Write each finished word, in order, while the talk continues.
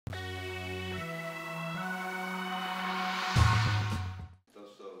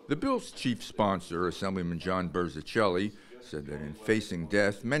The bill's chief sponsor, Assemblyman John Burzichelli, said that in facing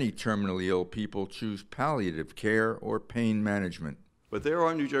death, many terminally ill people choose palliative care or pain management. But there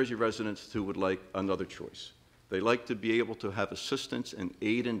are New Jersey residents who would like another choice. They like to be able to have assistance and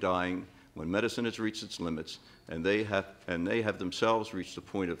aid in dying when medicine has reached its limits, and they have themselves reached a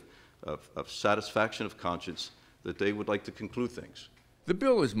point of satisfaction of conscience that they would like to conclude things. The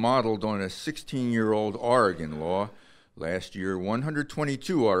bill is modeled on a 16-year-old Oregon law. Last year,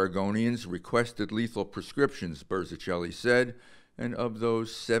 122 Oregonians requested lethal prescriptions, Burzichelli said, and of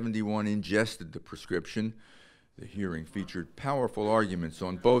those, 71 ingested the prescription. The hearing featured powerful arguments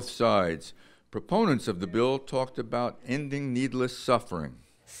on both sides. Proponents of the bill talked about ending needless suffering.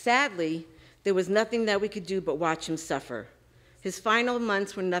 Sadly, there was nothing that we could do but watch him suffer. His final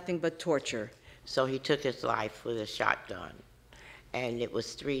months were nothing but torture. So he took his life with a shotgun, and it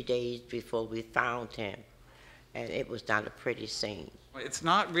was 3 days before we found him, and it was not a pretty scene. It's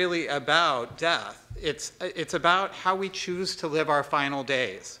not really about death. It's about how we choose to live our final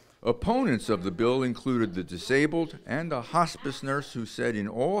days. Opponents of the bill included the disabled and a hospice nurse who said in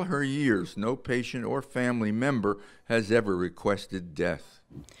all her years, no patient or family member has ever requested death.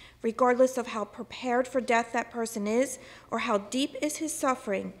 Regardless of how prepared for death that person is or how deep is his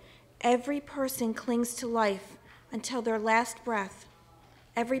suffering, every person clings to life until their last breath.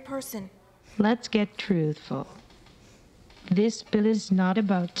 Every person. Let's get truthful. This bill is not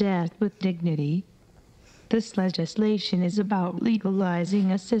about death with dignity. This legislation is about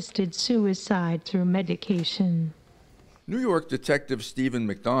legalizing assisted suicide through medication. New York detective Stephen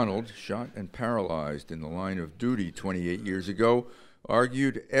McDonald, shot and paralyzed in the line of duty 28 years ago,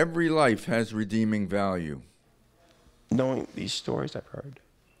 argued every life has redeeming value. Knowing these stories I've heard,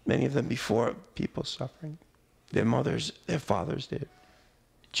 many of them before people suffering, their mothers, their fathers did,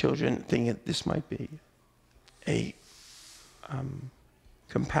 children thinking this might be a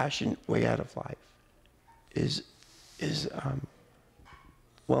compassionate way out of life, is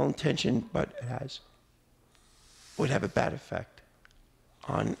well-intentioned, but it would have a bad effect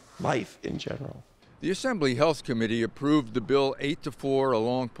on life in general. The Assembly Health Committee approved the bill 8-4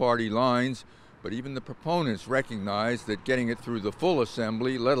 along party lines, but even the proponents recognize that getting it through the full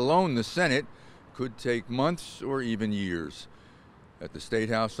Assembly, let alone the Senate, could take months or even years. At the State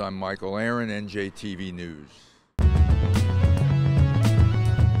House, I'm Michael Aaron, NJTV News.